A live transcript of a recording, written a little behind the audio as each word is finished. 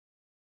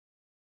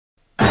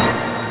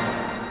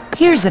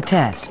Here's a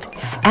test.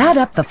 Add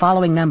up the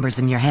following numbers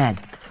in your head.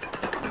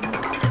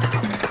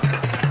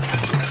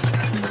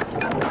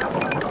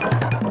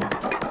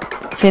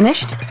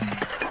 Finished?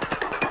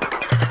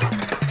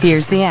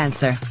 Here's the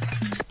answer.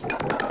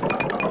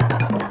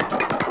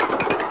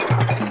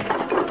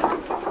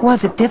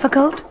 Was it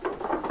difficult?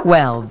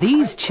 Well,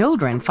 these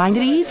children find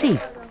it easy.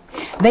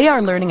 They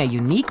are learning a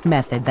unique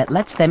method that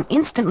lets them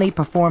instantly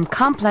perform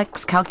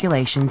complex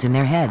calculations in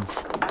their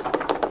heads.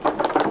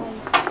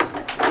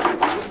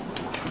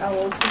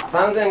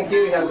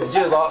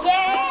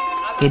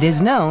 It is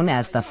known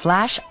as the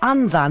Flash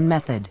Ansan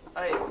method.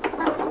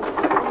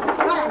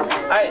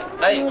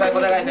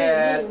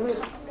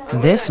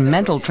 This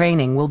mental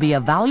training will be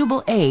a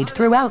valuable aid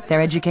throughout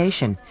their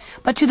education,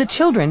 but to the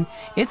children,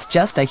 it's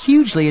just a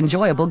hugely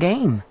enjoyable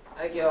game.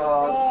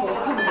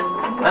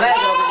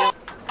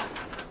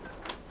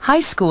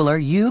 High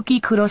schooler Yuki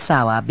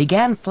Kurosawa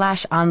began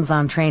Flash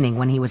Ansan training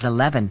when he was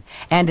 11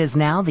 and is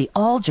now the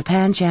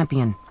All-Japan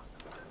champion.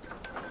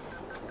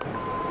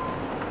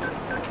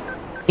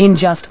 In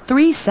just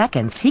 3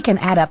 seconds, he can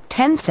add up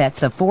 10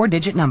 sets of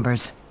 4-digit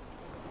numbers.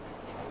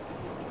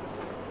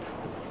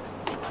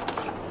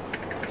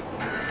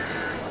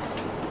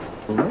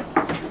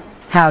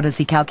 How does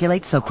he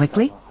calculate so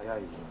quickly?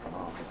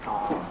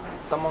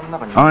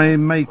 I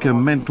make a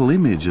mental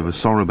image of a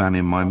soroban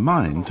in my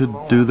mind to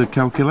do the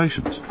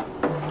calculations.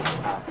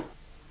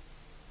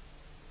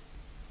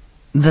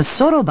 The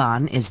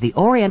soroban is the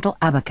Oriental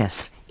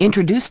Abacus,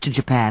 introduced to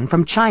Japan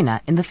from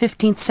China in the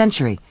 15th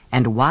century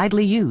and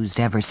widely used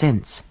ever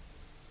since.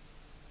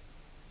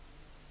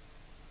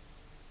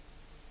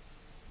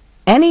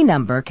 Any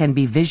number can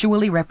be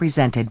visually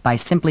represented by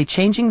simply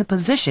changing the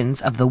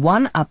positions of the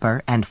 1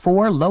 upper and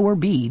 4 lower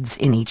beads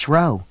in each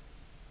row.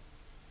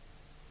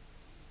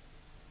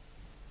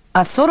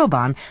 A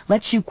soroban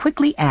lets you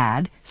quickly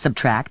add,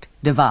 subtract,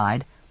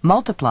 divide,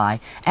 multiply,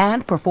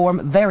 and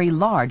perform very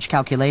large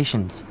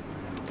calculations.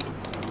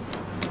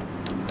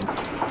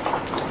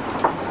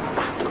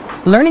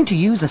 Learning to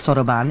use a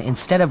soroban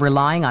instead of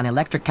relying on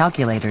electric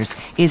calculators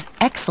is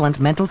excellent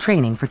mental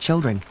training for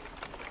children.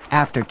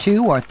 After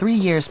 2 or 3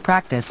 years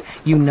practice,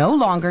 you no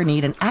longer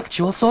need an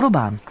actual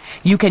soroban.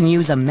 You can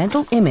use a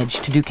mental image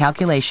to do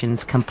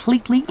calculations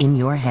completely in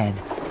your head.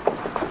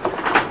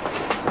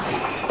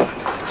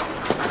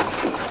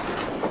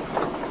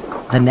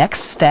 The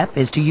next step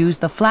is to use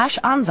the Flash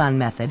Ansan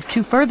method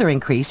to further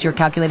increase your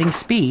calculating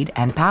speed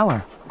and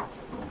power.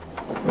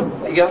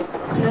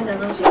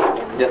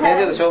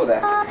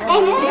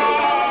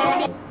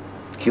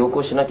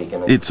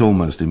 It's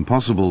almost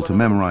impossible to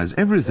memorize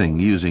everything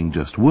using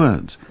just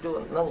words.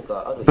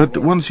 But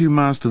once you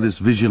master this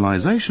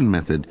visualization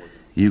method,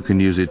 you can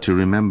use it to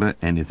remember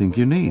anything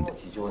you need.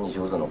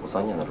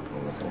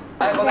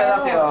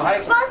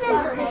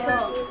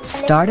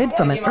 Started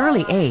from an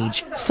early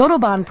age,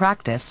 soroban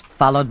practice,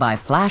 followed by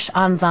Flash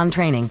Ansan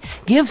training,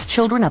 gives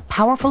children a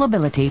powerful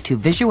ability to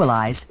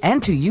visualize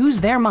and to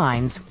use their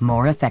minds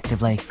more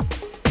effectively.